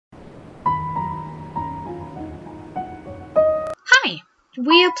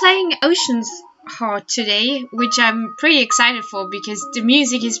We are playing Ocean's Heart today, which I'm pretty excited for because the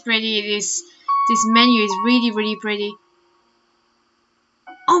music is pretty. This menu is really, really pretty.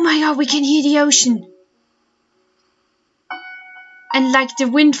 Oh my god, we can hear the ocean. And like the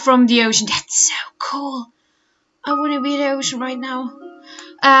wind from the ocean. That's so cool. I want to be in the ocean right now.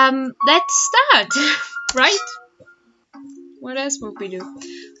 Let's start. Right? What else would we do?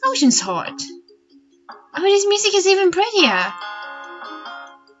 Ocean's Heart. Oh, this music is even prettier.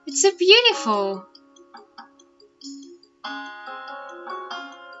 It's so beautiful.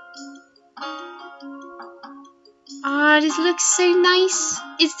 Ah, this looks so nice.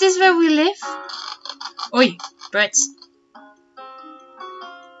 Is this where we live? Oi, birds.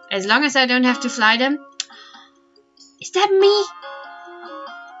 As long as I don't have to fly them. Is that me?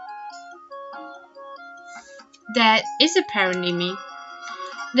 That is apparently me.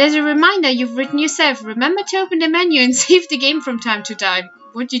 There's a reminder you've written yourself. Remember to open the menu and save the game from time to time.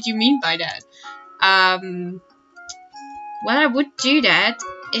 What did you mean by that? Well, I would do that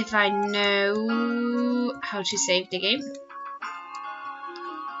if I know how to save the game.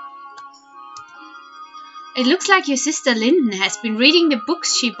 It looks like your sister Linden has been reading the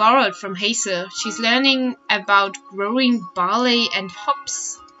books she borrowed from Hazel. She's learning about growing barley and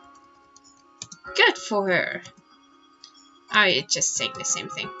hops. Good for her. Oh, it's just saying the same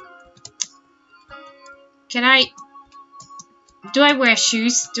thing. Can I... Do I wear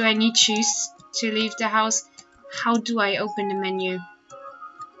shoes? Do I need shoes to leave the house? How do I open the menu?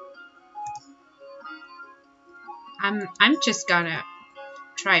 I'm just gonna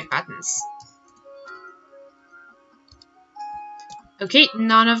try buttons. Okay,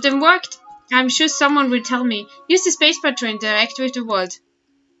 none of them worked. I'm sure someone will tell me. Use the spacebar to interact with the world.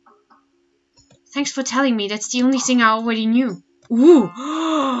 Thanks for telling me. That's the only thing I already knew. Ooh.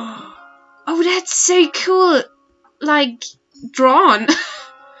 Oh, that's so cool. Like, drawn.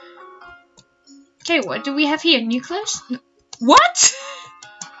 Okay, what do we have here? New clothes? No. What?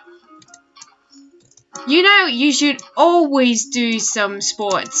 You know, you should always do some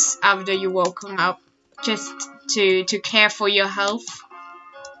sports after you woken up. Just to care for your health.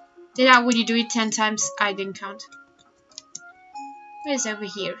 Did I already do it 10 times? I didn't count. Where's over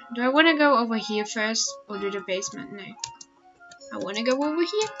here? Do I want to go over here first or do the basement? No. I want to go over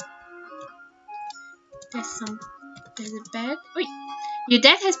here. There's a bed. Wait. Your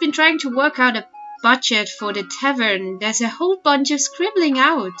dad has been trying to work out a budget for the tavern. There's a whole bunch of scribbling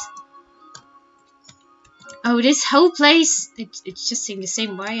out. Oh, this whole place... It's just saying the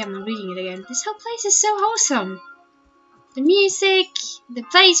same. Why am I reading it again? This whole place is so wholesome. The music, the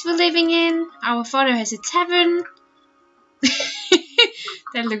place we're living in. Our father has a tavern.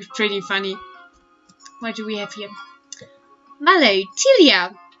 That looks pretty funny. What do we have here? Mallow,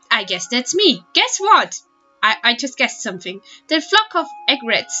 Tilia. I guess that's me. Guess what? I just guessed something. The flock of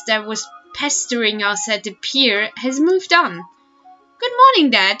egrets that was pestering us at the pier has moved on. Good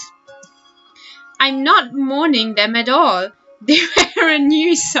morning, Dad. I'm not mourning them at all. They were a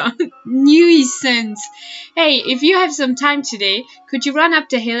nuisance. Hey, if you have some time today, could you run up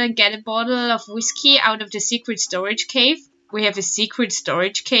the hill and get a bottle of whiskey out of the secret storage cave? We have a secret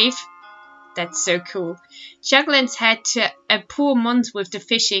storage cave? That's so cool. Juglan's had a poor month with the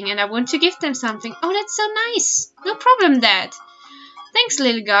fishing and I want to give them something. Oh, that's so nice. No problem, Dad. Thanks,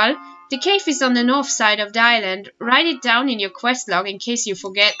 little girl. The cave is on the north side of the island. Write it down in your quest log in case you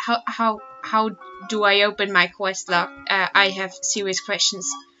forget. How do I open my quest log? I have serious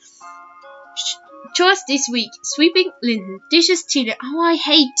questions. Chores this week. Sweeping, Linden. Dishes, Tina. Oh, I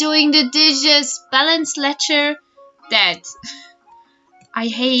hate doing the dishes. Balance, Ledger. Dad. I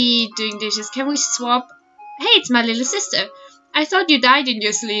hate doing dishes. Can we swap? Hey, it's my little sister. I thought you died in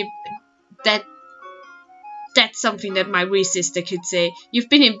your sleep. That's something that my real sister could say. You've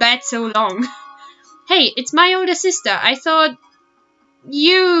been in bed so long. Hey, it's my older sister. I thought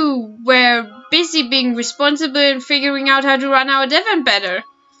you were busy being responsible and figuring out how to run our tavern better.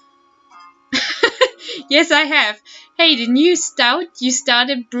 Yes, I have. Hey, the new stout you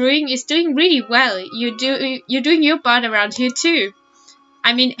started brewing is doing really well. You're doing your part around here too.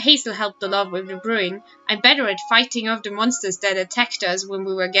 I mean, Hazel helped a lot with the brewing. I'm better at fighting off the monsters that attacked us when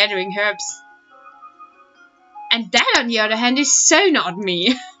we were gathering herbs. And that, on the other hand, is so not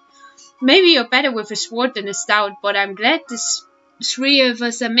me. Maybe you're better with a sword than a stout, but I'm glad the 3 of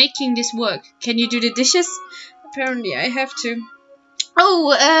us are making this work. Can you do the dishes? Apparently I have to.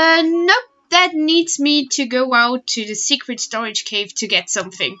 Oh, nope. That needs me to go out to the secret storage cave to get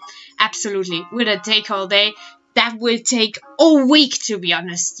something. Absolutely. Will it take all day? That will take a week, to be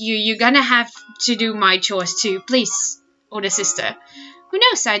honest. You're gonna have to do my chores too, please. Older sister. Who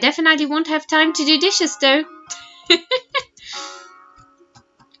knows? I definitely won't have time to do dishes, though.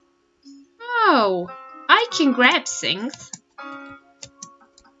 Oh, I can grab things.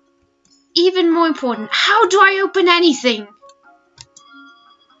 Even more important, how do I open anything?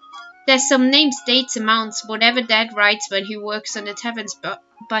 There's some names, dates, amounts, whatever Dad writes when he works on the tavern's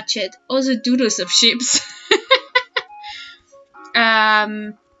budget. Also doodles of ships.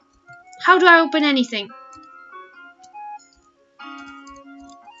 How do I open anything?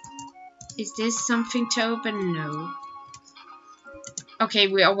 Is this something to open? No. Okay,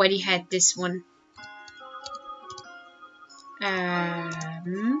 we already had this one.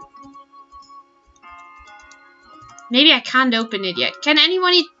 Maybe I can't open it yet. Can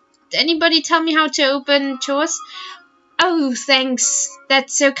anybody tell me how to open chores? Oh, thanks.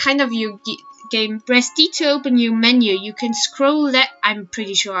 That's so kind of you, game. Press D to open your menu. You can scroll that. I'm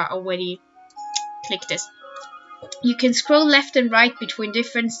pretty sure I already clicked this. You can scroll left and right between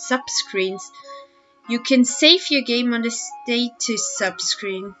different subscreens. You can save your game on the status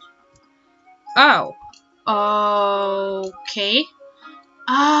subscreen. Oh. Okay.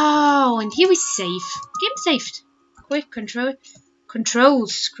 Oh, and here we save. Game saved. Quick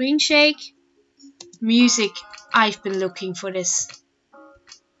controls. Screen shake. Music. I've been looking for this.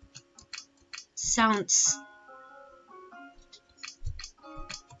 Sounds.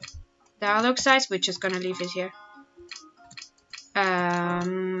 Dialogue size. We're just gonna leave it here.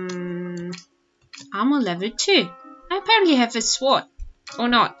 Armor level 2. I apparently have a sword. Or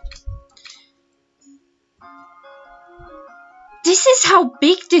not. This is how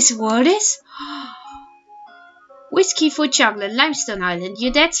big this world is? Whiskey for Juglan, Limestone Island.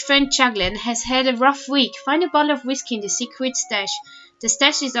 Your dad's friend Juglan has had a rough week. Find a bottle of whiskey in the secret stash. The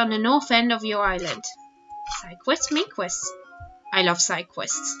stash is on the north end of your island. Side quests, main quests. I love side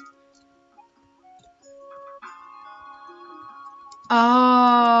quests.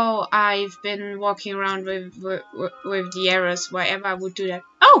 Oh, I've been walking around with the arrows wherever I would do that.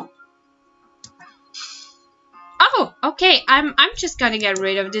 Oh! Oh, okay. I'm just gonna get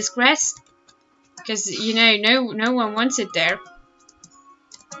rid of this grass. Because, you know, no one wants it there.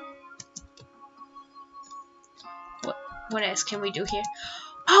 What else can we do here?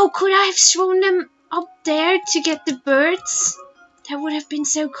 Oh, could I have thrown them up there to get the birds? That would have been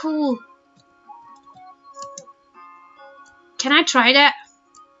so cool. Can I try that?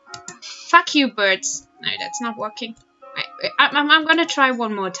 Fuck you, birds. No, that's not working. I'm gonna try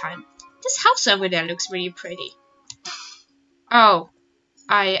one more time. This house over there looks really pretty. Oh,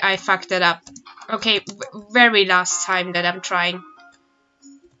 I fucked it up. Okay, very last time that I'm trying.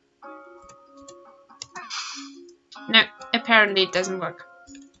 No, apparently it doesn't work.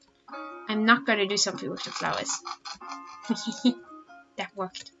 I'm not gonna do something with the flowers. That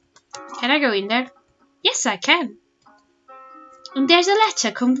worked. Can I go in there? Yes, I can. And there's a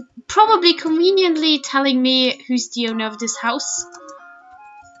letter, probably conveniently telling me who's the owner of this house.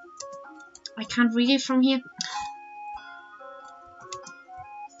 I can't read it from here.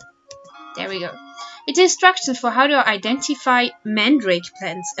 There we go. It's instructions for how to identify mandrake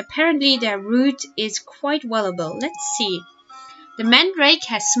plants. Apparently their root is quite valuable. Let's see. The mandrake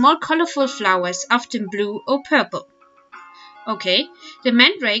has small colorful flowers, often blue or purple. Okay. The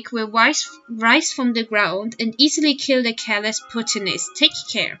mandrake will rise from the ground and easily kill the careless botanist. Take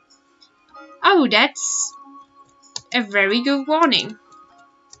care. Oh, that's a very good warning.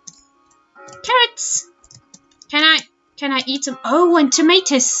 Carrots! Can I eat them? Oh, and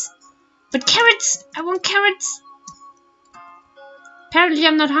tomatoes! But carrots! I want carrots! Apparently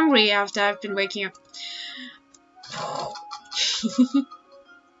I'm not hungry after I've been waking up.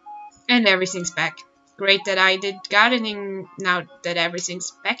 And everything's back. Great that I did gardening now that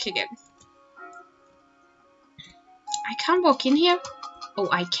everything's back again. I can't walk in here? Oh,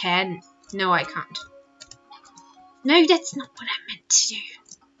 I can. No, I can't. No, that's not what I meant to do.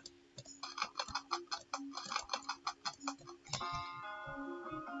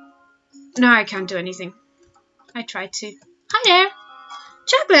 No, I can't do anything. I tried to. Hi there!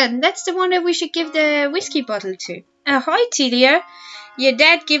 Juglan, that's the one that we should give the whiskey bottle to. Ahoy, Telia! Your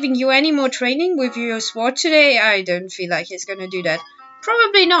dad giving you any more training with your sword today? I don't feel like he's gonna do that.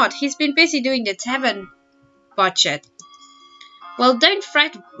 Probably not. He's been busy doing the tavern budget. Well, don't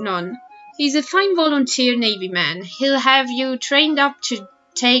fret none. He's a fine volunteer Navy man. He'll have you trained up to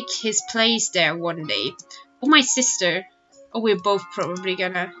take his place there one day. Or my sister. Or we're both probably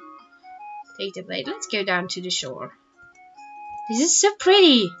gonna take the blade. Let's go down to the shore. This is so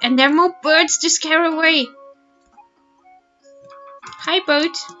pretty. And there are more birds to scare away. Hi,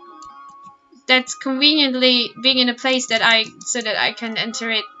 boat. That's conveniently being in a place that so that I can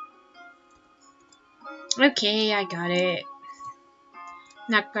enter it. Okay, I got it.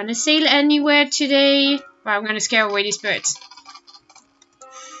 Not gonna sail anywhere today. But I'm gonna scare away these birds.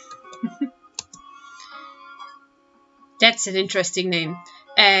 That's an interesting name.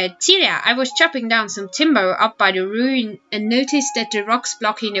 Tilia, I was chopping down some timber up by the ruin and noticed that the rocks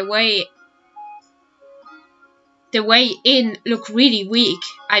blocking the way in look really weak.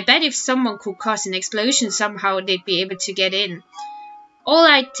 I bet if someone could cause an explosion somehow, they'd be able to get in. All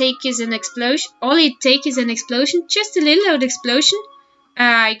it takes is an explosion. Just a little old explosion.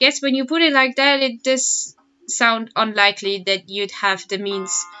 I guess when you put it like that, it does sound unlikely that you'd have the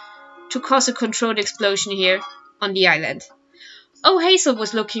means to cause a controlled explosion here on the island. Oh, Hazel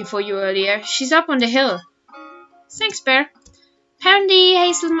was looking for you earlier. She's up on the hill. Thanks, Bear. Apparently,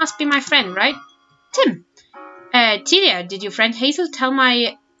 Hazel must be my friend, right? Tim. Tilia, did your friend Hazel tell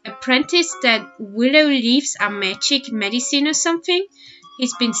my apprentice that willow leaves are magic medicine or something?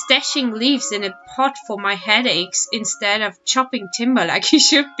 He's been stashing leaves in a pot for my headaches instead of chopping timber like he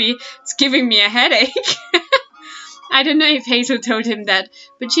should be. It's giving me a headache. I don't know if Hazel told him that,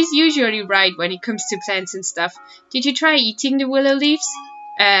 but she's usually right when it comes to plants and stuff. Did you try eating the willow leaves?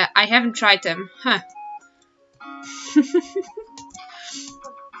 I haven't tried them. Huh.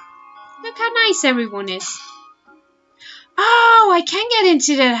 Look how nice everyone is. Oh, I can get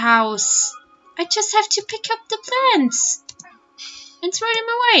into that house. I just have to pick up the plants and throw them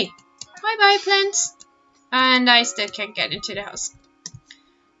away. Bye-bye, plants. And I still can't get into the house.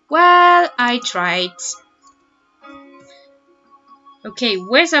 Well, I tried. Okay,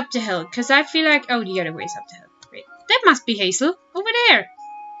 where's up the hill? Because I feel like... Oh, the other way's up the hill. Wait, that must be Hazel. Over there.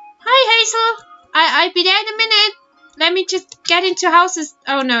 Hi, Hazel. I'll be there in a minute. Let me just get into houses.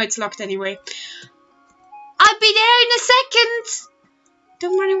 Oh, no, it's locked anyway. I'll be there in a second.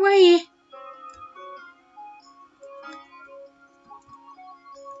 Don't run away.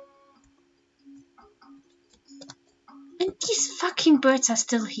 And these fucking birds are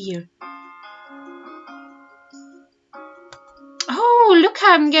still here. Oh, look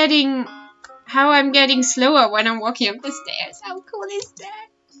how I'm getting slower when I'm walking up the stairs. How cool is that?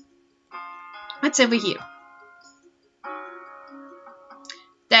 What's over here?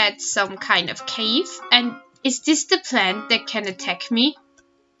 That's some kind of cave. And is this the plant that can attack me?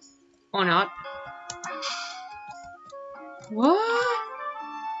 Or not? What?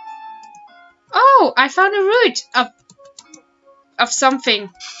 Oh, I found a root of something.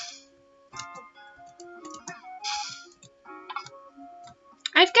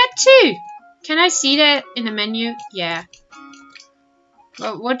 I've got two. Can I see that in the menu? Yeah.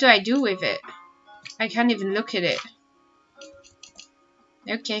 Well, what do I do with it? I can't even look at it.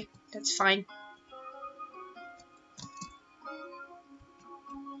 Okay, that's fine.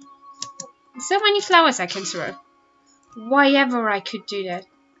 So many flowers I can throw. Why ever I could do that.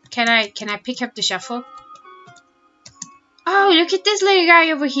 Can I pick up the shovel? Oh, look at this little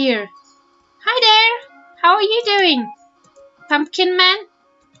guy over here. Hi there. How are you doing? Pumpkin Man?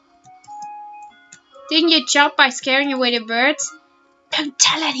 Doing your job by scaring away the birds? Don't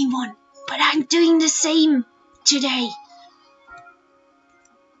tell anyone, but I'm doing the same today.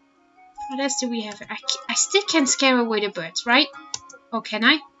 What else do we have? I still can scare away the birds, right? Or can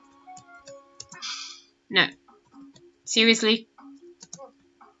I? No. Seriously?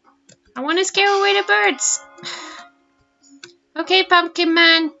 I want to scare away the birds. Okay, Pumpkin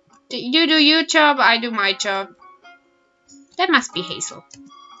Man. You do your job, I do my job. That must be Hazel.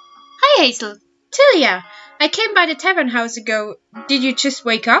 Hi, Hazel. Tilia. I came by the tavern house ago. Did you just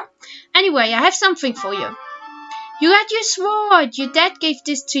wake up? Anyway, I have something for you. You got your sword. Your dad gave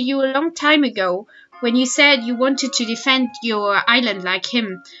this to you a long time ago when you said you wanted to defend your island like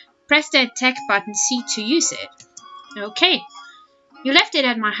him. Press the attack button C to use it. Okay. You left it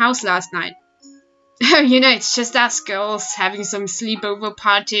at my house last night. You know, it's just us girls having some sleepover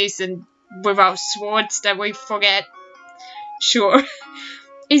parties and with our swords that we forget. Sure.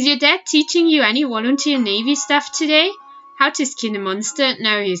 Is your dad teaching you any volunteer navy stuff today? How to skin a monster?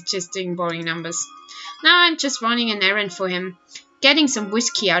 No, he's just doing boring numbers. Now I'm just running an errand for him. Getting some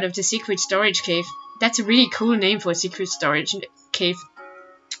whiskey out of the secret storage cave. That's a really cool name for a secret storage cave.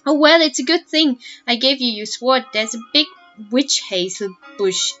 Oh well, it's a good thing I gave you your sword. There's a big witch hazel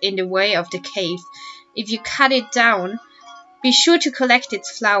bush in the way of the cave. If you cut it down, be sure to collect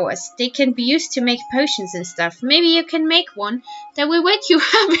its flowers. They can be used to make potions and stuff. Maybe you can make one that will wake you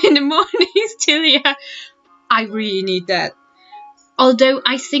up in the mornings, Tilia. I really need that. Although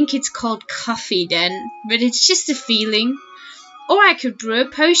I think it's called coffee then, but it's just a feeling. Or I could brew a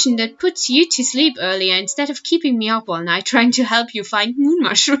potion that puts you to sleep earlier instead of keeping me up all night trying to help you find moon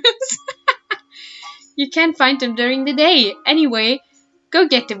mushrooms. You can't find them during the day. Anyway, go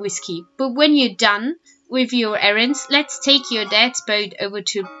get the whiskey. But when you're done with your errands, let's take your dad's boat over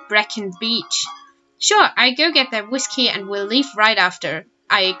to Bracken Beach. Sure, I go get that whiskey and we'll leave right after.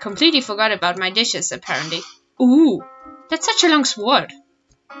 I completely forgot about my dishes, apparently. Ooh, That's such a long sword.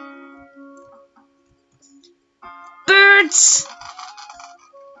 Birds!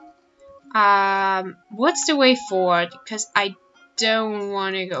 What's the way forward? Because I don't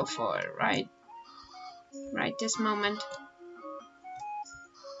want to go forward, right? Right this moment.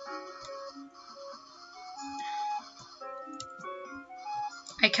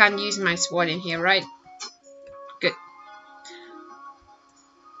 I can't use my sword in here, right? Good.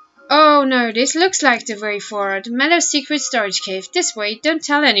 Oh no, this looks like the way forward. Mellow's secret storage cave. This way, don't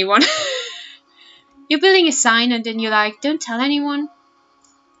tell anyone. You're building a sign and then you're like, don't tell anyone.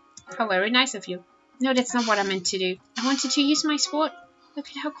 How very nice of you. No, that's not what I meant to do. I wanted to use my sword. Look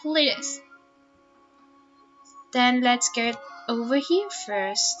at how cool it is. Then let's get over here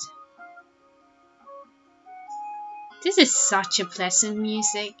first. This is such a pleasant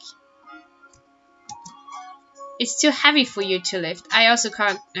music. It's too heavy for you to lift. I also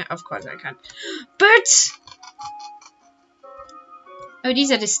can't. Of course I can't. Birds! Oh,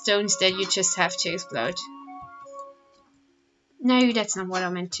 these are the stones that you just have to explode. No, that's not what I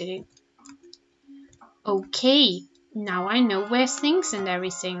meant to do. Okay, now I know where's things and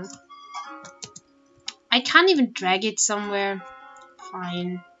everything. I can't even drag it somewhere.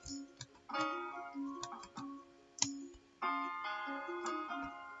 Fine.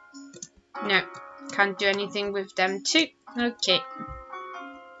 No, can't do anything with them too. Okay.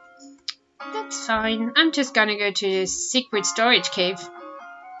 That's fine. I'm just gonna go to the secret storage cave.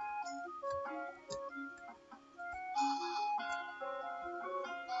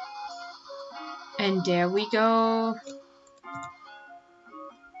 And there we go.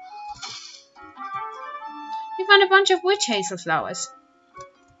 We found a bunch of witch hazel flowers.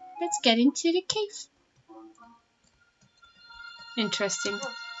 Let's get into the cave. Interesting.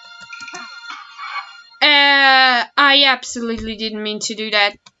 I absolutely didn't mean to do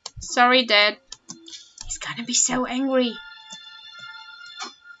that. Sorry, Dad. He's gonna be so angry.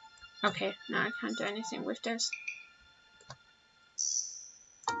 Okay, no, I can't do anything with those.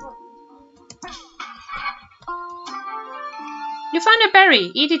 You found a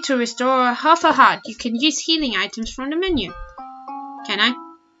berry. Eat it to restore half a heart. You can use healing items from the menu. Can I?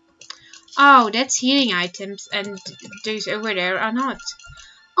 Oh, that's healing items, and those over there are not.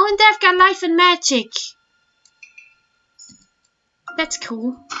 Oh, and they've got life and magic. That's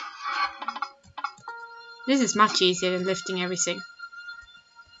cool. This is much easier than lifting everything.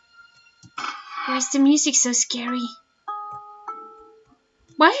 Why is the music so scary?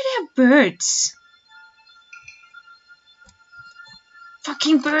 Why are there birds?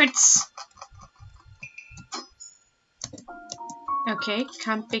 Fucking birds! Okay,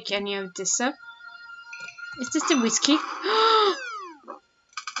 can't pick any of this up. Is this the whiskey?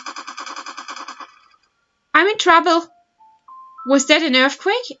 I'm in trouble! Was that an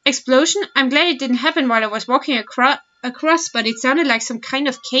earthquake? Explosion? I'm glad it didn't happen while I was walking across, but it sounded like some kind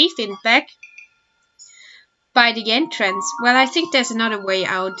of cave-in back by the entrance. Well, I think there's another way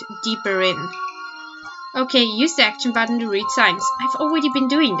out, deeper in. Okay, use the action button to read signs. I've already been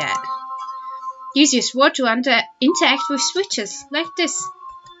doing that. Use your sword to interact with switches, like this.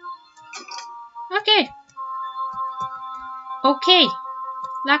 Okay. Okay.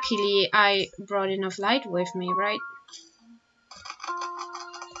 Luckily, I brought enough light with me, right?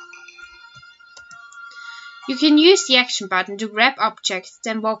 You can use the action button to grab objects,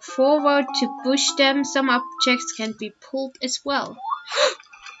 then walk forward to push them. Some objects can be pulled as well.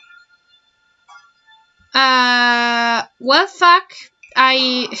 Well, fuck.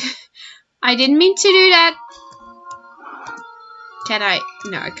 I didn't mean to do that. Can I?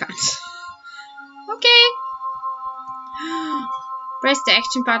 No, I can't. Okay. Press the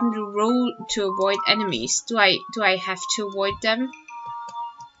action button to roll to avoid enemies. Do I have to avoid them?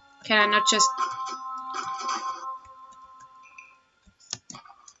 Can I not just...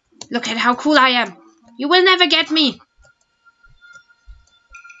 Look at how cool I am. You will never get me.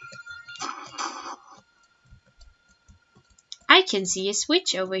 I can see a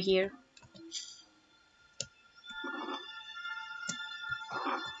switch over here.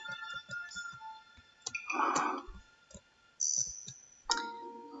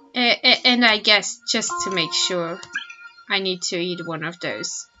 And I guess just to make sure, I need to eat one of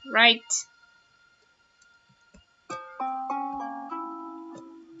those, right?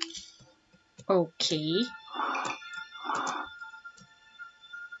 Okay.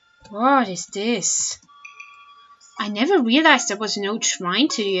 What is this? I never realized there was no shrine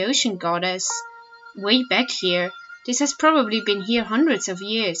to the ocean goddess way back here. This has probably been here hundreds of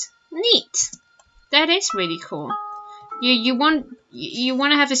years. Neat. That is really cool. You want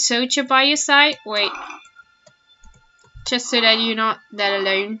to have a soldier by your side? Wait. Just so that you're not that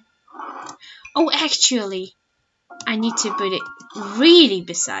alone. Oh, actually. I need to put it really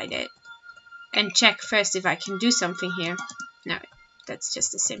beside it. And check first if I can do something here. No, that's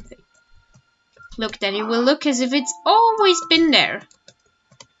just the same thing. Look, then it will look as if it's always been there.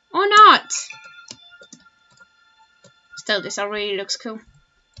 Or not. Still, this already looks cool.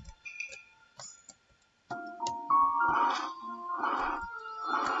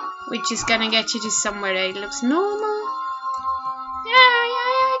 We're just gonna get you to somewhere that looks normal. Yeah,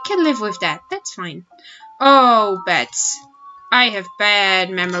 I can live with that. That's fine. Oh, beds. I have bad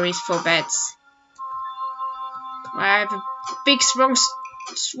memories for beds. I have a big strong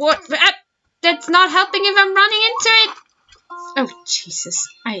sword. That's not helping if I'm running into it. Oh, Jesus.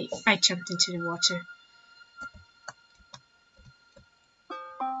 I jumped into the water.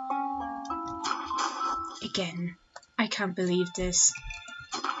 Again. I can't believe this.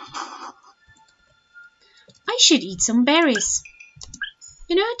 I should eat some berries.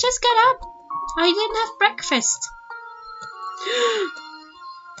 You know, I just got up. I didn't have breakfast.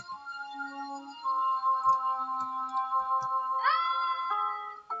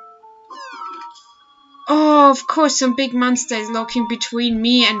 Oh, of course, some big monster is lurking between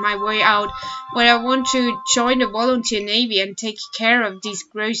me and my way out. But I want to join the volunteer navy and take care of these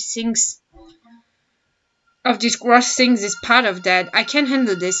gross things. Is part of that. I can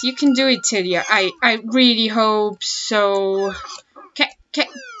handle this. You can do it, Tilia. I really hope so.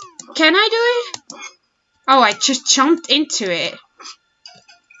 Can I do it? Oh, I just jumped into it.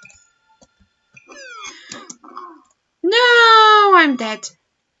 No, I'm dead.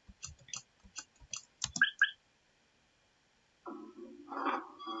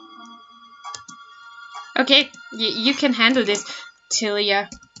 Okay, you can handle this, Tilia.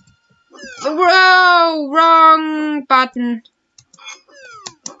 Whoa, wrong button.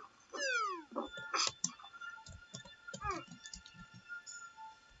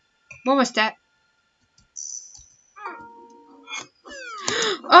 What was that?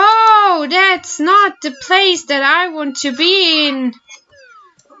 Oh, that's not the place that I want to be in.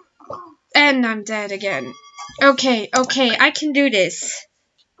 And I'm dead again. Okay, I can do this.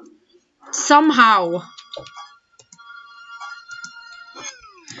 Somehow.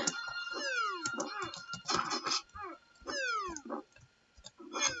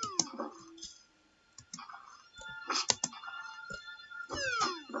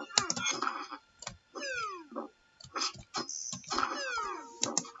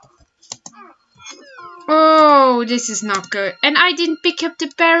 Oh, this is not good. And I didn't pick up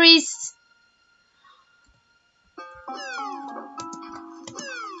the berries.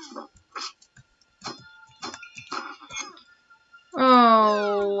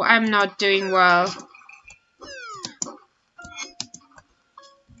 Oh, I'm not doing well.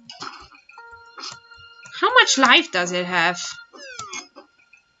 How much life does it have?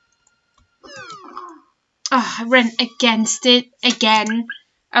 Oh, I ran against it again.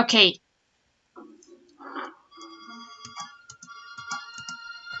 Okay.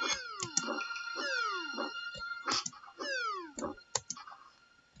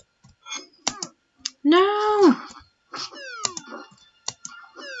 No!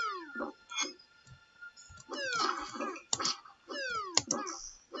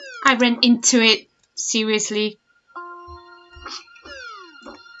 I ran into it. Seriously.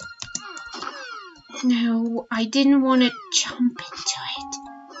 No, I didn't want to jump into it.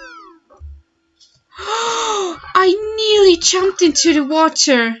 I nearly jumped into the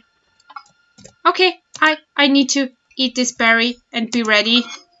water. Okay, I need to eat this berry and be ready.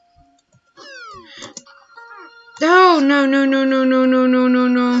 Oh, no. No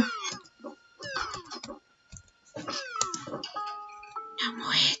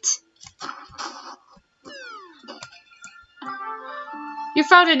more hit. You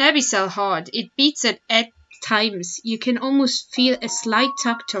found an abyssal heart. It beats at times. You can almost feel a slight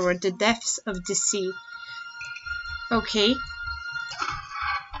tug toward the depths of the sea. Okay.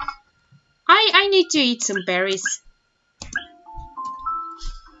 I need to eat some berries.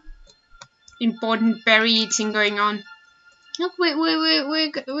 Important berry eating going on. Look,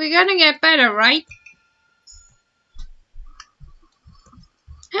 we're gonna get better, right?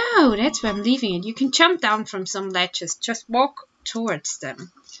 Oh, that's where I'm leaving it. You can jump down from some ledges. Just walk towards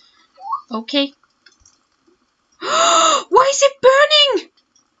them. Okay. Why is it burning?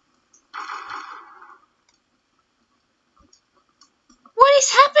 What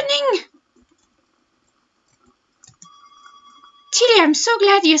is happening? Tilly, I'm so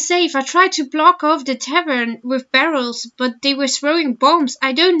glad you're safe. I tried to block off the tavern with barrels, but they were throwing bombs.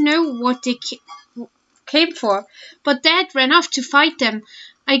 I don't know what they came for, but Dad ran off to fight them.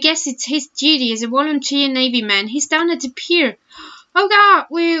 I guess it's his duty as a volunteer Navy man. He's down at the pier. Oh God,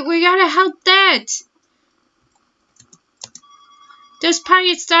 we gotta help Dad. Those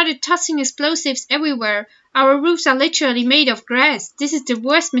pirates started tossing explosives everywhere. Our roofs are literally made of grass. This is the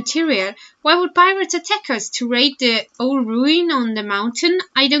worst material. Why would pirates attack us? To raid the old ruin on the mountain?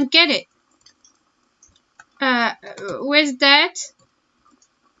 I don't get it. Where's that?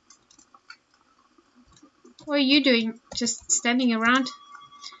 What are you doing? Just standing around?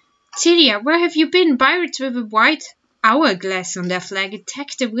 Tilia, where have you been? Pirates with a white hourglass on their flag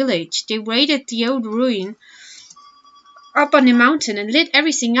attacked the village. They raided the old ruin up on the mountain and lit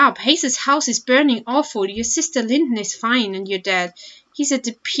everything up. Hazel's house is burning awful. Your sister Linden is fine and your dad. He's at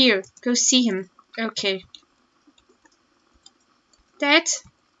the pier. Go see him. Okay. Dad?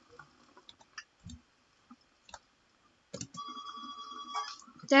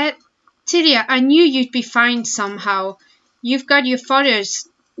 Dad? Tilia, I knew you'd be fine somehow. You've got your father's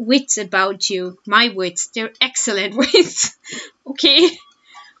wits about you. My wits. They're excellent wits. Okay.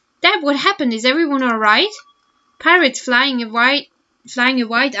 Dad, what happened? Is everyone alright? Pirates flying a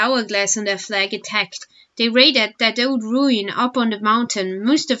white hourglass on their flag attacked. They raided that old ruin up on the mountain.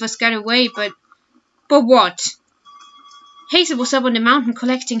 Most of us got away, but what? Hazel was up on the mountain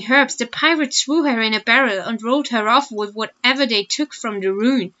collecting herbs. The pirates threw her in a barrel and rolled her off with whatever they took from the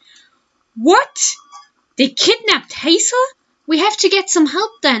ruin. What? They kidnapped Hazel? We have to get some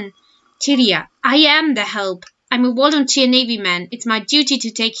help then. Tilia, I am the help. I'm a volunteer Navy man. It's my duty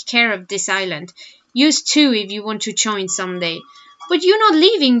to take care of this island. Yours too if you want to join someday. But you're not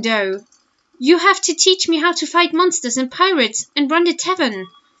leaving though. You have to teach me how to fight monsters and pirates and run the tavern.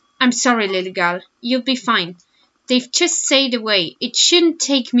 I'm sorry, little girl. You'll be fine. They've just sailed away. It shouldn't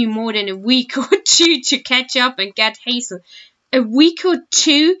take me more than a week or two to catch up and get Hazel. A week or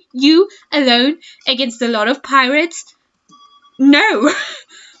two? You alone against a lot of pirates? No!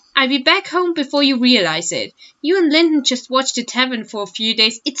 I'll be back home before you realize it. You and Linden just watched the tavern for a few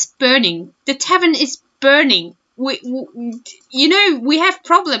days. It's burning. The tavern is burning. You know, we have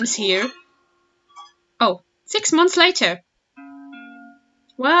problems here. Oh, 6 months later.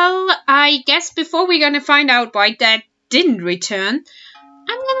 Well, I guess before we're gonna find out why Dad didn't return,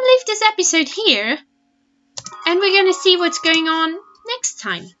 I'm gonna leave this episode here. And we're gonna see what's going on next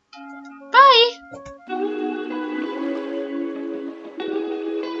time.